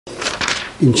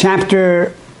In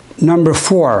chapter number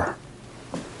 4,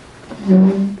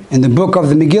 in the book of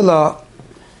the Megillah,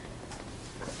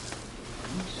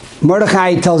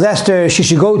 Mordechai tells Esther she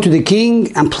should go to the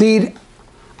king and plead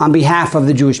on behalf of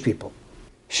the Jewish people.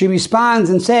 She responds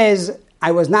and says,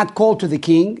 I was not called to the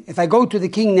king. If I go to the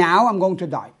king now, I'm going to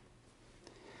die.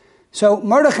 So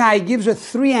Mordechai gives her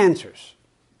 3 answers.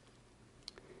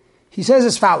 He says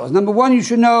as follows. Number 1, you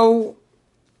should know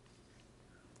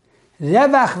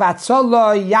Revach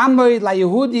v'atzolo yamoid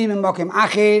laYehudim imokim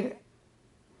acher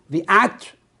v'at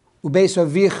ubeis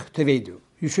avich tevedu.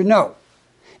 You should know,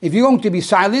 if you're going to be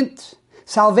silent,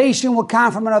 salvation will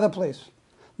come from another place.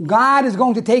 God is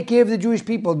going to take care of the Jewish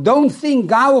people. Don't think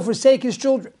God will forsake His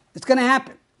children. It's going to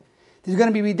happen. There's going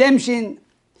to be redemption.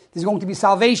 There's going to be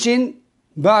salvation.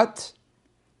 But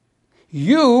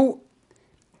you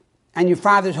and your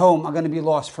father's home are going to be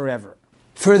lost forever.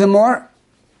 Furthermore,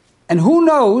 and who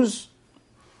knows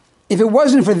if it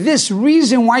wasn't for this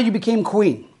reason why you became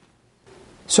queen.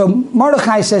 So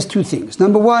Mordechai says 2 things.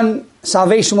 Number 1,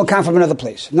 salvation will come from another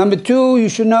place. Number 2, you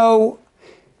should know,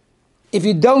 if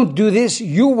you don't do this,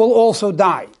 you will also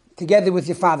die together with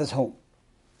your father's home.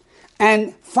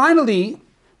 And finally,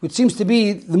 which seems to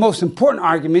be the most important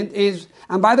argument is,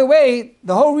 and by the way,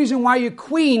 the whole reason why you're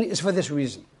queen is for this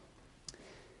reason.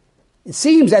 It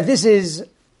seems that this is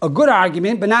a good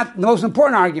argument, but not the most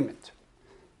important argument.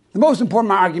 The most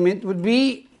important argument would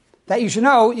be that you should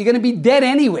know you're going to be dead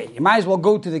anyway. You might as well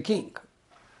go to the king.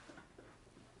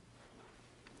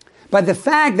 But the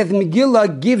fact that the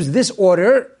Megillah gives this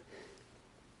order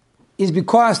is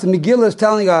because the Megillah is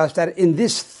telling us that in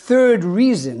this 3rd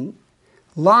reason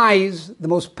lies the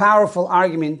most powerful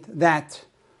argument that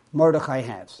Mordechai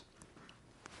has.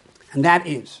 And that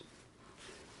is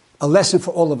a lesson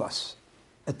for all of us,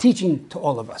 a teaching to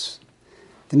all of us.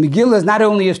 The Megillah is not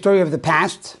only a story of the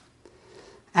past,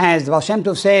 as the Baal Shem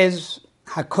Tov says,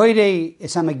 HaKoirei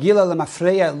es ha-Megillah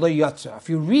lemafreya lo yotza. If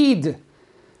you read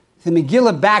the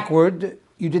Megillah backward,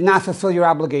 you did not fulfill your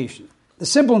obligation. The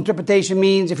simple interpretation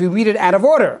means if you read it out of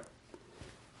order,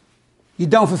 you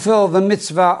don't fulfill the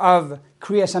mitzvah of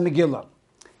Kriyas HaMegillah.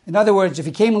 In other words, if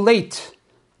you came late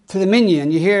to the minyan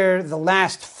and you hear the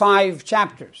last 5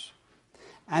 chapters,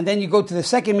 and then you go to the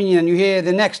second minyan and you hear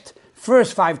the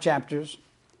first 5 chapters,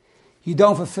 you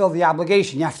don't fulfill the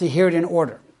obligation. You have to hear it in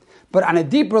order. But on a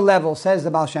deeper level, says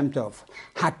the Baal Shem Tov,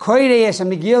 HaKoirei es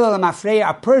ha-Megillah lemafreya,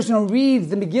 a person who reads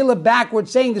the Megillah backwards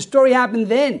saying the story happened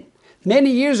then, many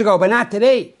years ago, but not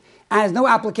today, and has no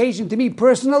application to me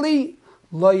personally,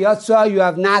 lo yotza, you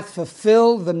have not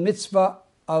fulfilled the mitzvah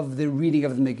of the reading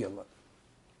of the Megillah.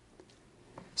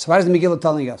 So what is the Megillah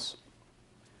telling us?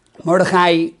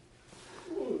 Mordechai,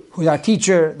 who's our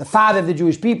teacher, the father of the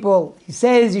Jewish people, he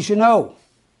says you should know,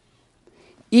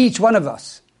 each one of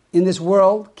us in this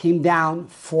world came down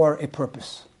for a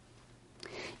purpose.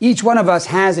 Each one of us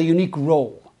has a unique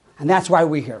role, and that's why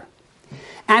we're here.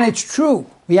 And it's true,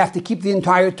 we have to keep the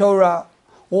entire Torah,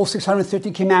 all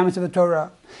 630 commandments of the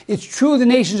Torah. It's true the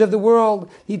nations of the world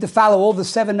need to follow all the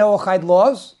 7 Noahide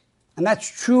laws, and that's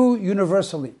true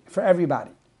universally for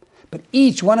everybody. But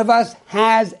each one of us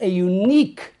has a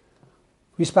unique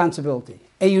responsibility,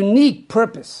 a unique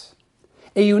purpose,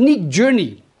 a unique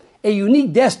journey, a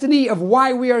unique destiny of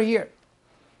why we are here.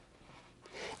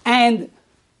 And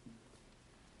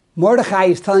Mordechai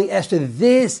is telling Esther,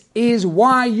 this is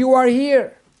why you are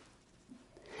here.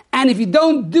 And if you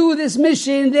don't do this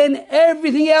mission, then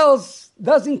everything else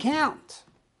doesn't count.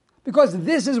 Because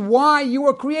this is why you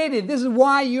were created. This is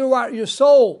why your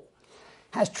soul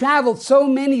has traveled so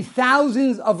many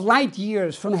thousands of light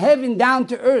years from heaven down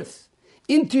to earth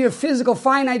into your physical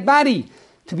finite body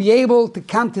to be able to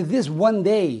come to this one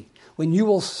day when you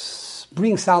will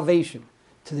bring salvation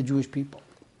to the Jewish people.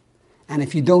 And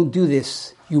if you don't do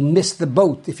this, you miss the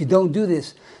boat. If you don't do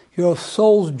this, your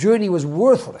soul's journey was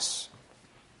worthless.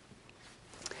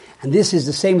 And this is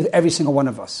the same with every single one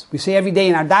of us. We say every day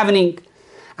in our davening,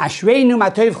 Ashreinu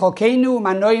matov chalkeinu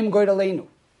manoim goydaleinu.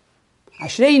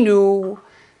 Ashreinu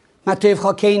matov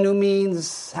chalkeinu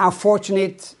means how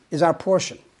fortunate is our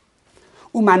portion.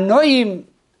 Umanoim,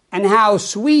 and how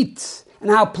sweet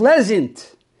and how pleasant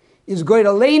is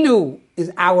goydaleinu,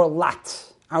 is our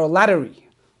lot, our lottery.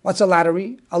 What's a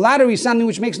lottery? A lottery is something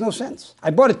which makes no sense. I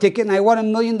bought a ticket and I won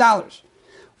 $1 million.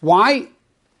 Why?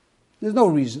 There's no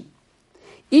reason.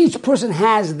 Each person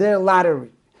has their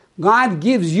lottery. God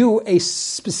gives you a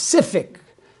specific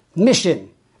mission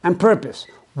and purpose.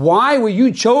 Why were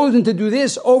you chosen to do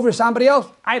this over somebody else?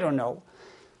 I don't know.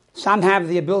 Some have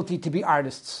the ability to be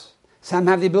artists. Some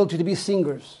have the ability to be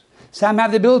singers. Some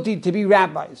have the ability to be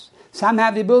rabbis. Some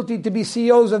have the ability to be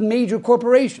CEOs of major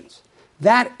corporations.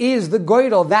 That is the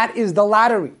goydel. That is the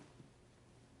lottery.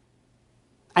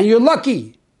 And you're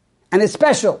lucky. And it's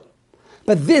special.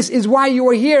 But this is why you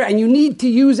are here. And you need to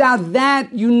use out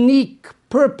that unique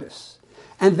purpose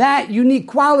and that unique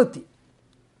quality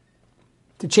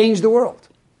to change the world.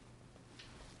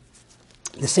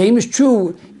 The same is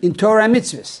true in Torah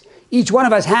mitzvahs. Each one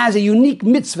of us has a unique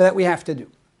mitzvah that we have to do.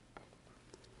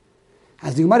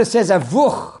 As the Gemara says,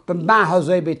 Avuch b'ma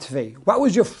hazoi b'tvei. What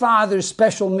was your father's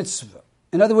special mitzvah?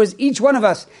 In other words, each one of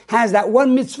us has that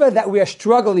one mitzvah that we are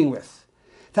struggling with,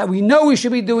 that we know we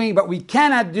should be doing, but we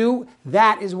cannot do.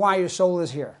 That is why your soul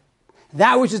is here.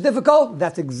 That which is difficult,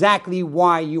 that's exactly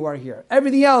why you are here.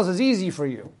 Everything else is easy for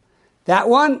you. That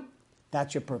one,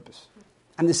 that's your purpose.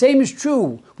 And the same is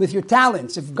true with your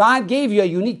talents. If God gave you a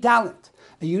unique talent,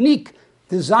 a unique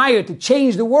desire to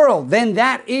change the world, then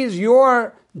that is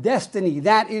your destiny.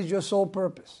 That is your sole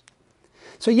purpose.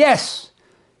 So yes,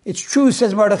 it's true,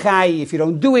 says Mordechai, if you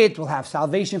don't do it, we'll have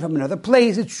salvation from another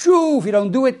place. It's true, if you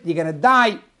don't do it, you're going to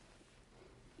die.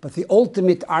 But the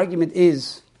ultimate argument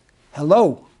is,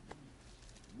 hello,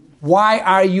 why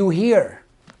are you here?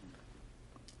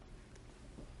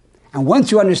 And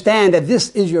once you understand that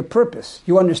this is your purpose,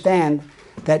 you understand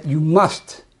that you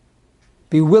must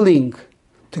be willing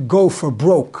to go for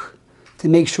broke to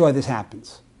make sure this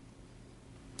happens.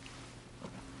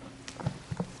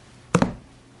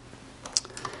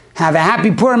 Have a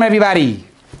happy Purim, everybody.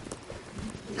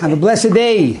 Have a blessed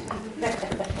day.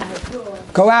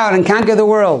 Go out and conquer the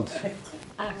world.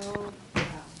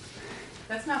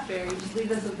 That's not fair. You just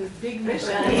leave us with this big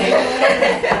mission.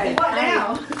 What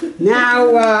now?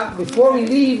 Now, before we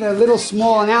leave, a little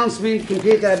small announcement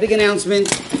compared to a big announcement.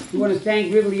 We want to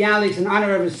thank Rivoli Alex in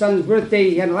honor of his son's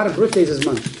birthday. He had a lot of birthdays this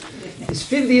month. His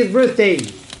 50th birthday.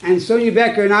 And Sonia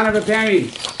Becker in honor of her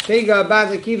parents. Pega,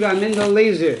 Baz Akiva, Mendel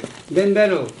Laser, Ben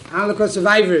Benno, Holocaust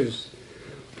survivors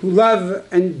whose love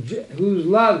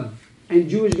and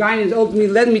Jewish guidance ultimately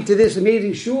led me to this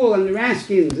amazing shul and the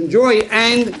Raskins and joy.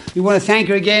 And we want to thank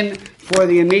her again for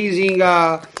the amazing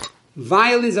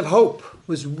Violins of Hope.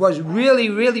 Was really,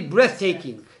 really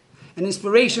breathtaking. An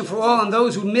inspiration for all, and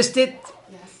those who missed it,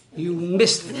 you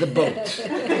missed the boat.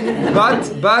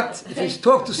 But if you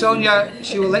talk to Sonia,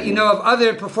 she will let you know of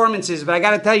other performances. But I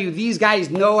got to tell you, these guys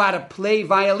know how to play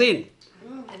violin.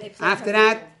 After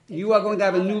that, you are going to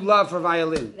have a new love for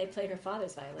violin. They played her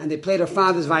father's violin. And they played her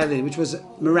father's violin, which was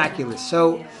miraculous.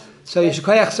 So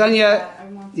Yeshikoyach Sonia,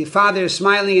 your father is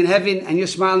smiling in heaven, and you're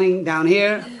smiling down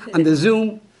here on the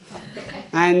Zoom.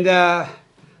 And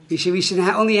we should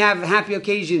only have happy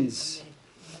occasions.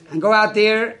 And go out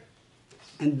there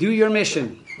and do your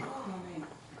mission.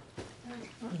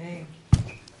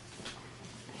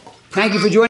 Thank you for joining.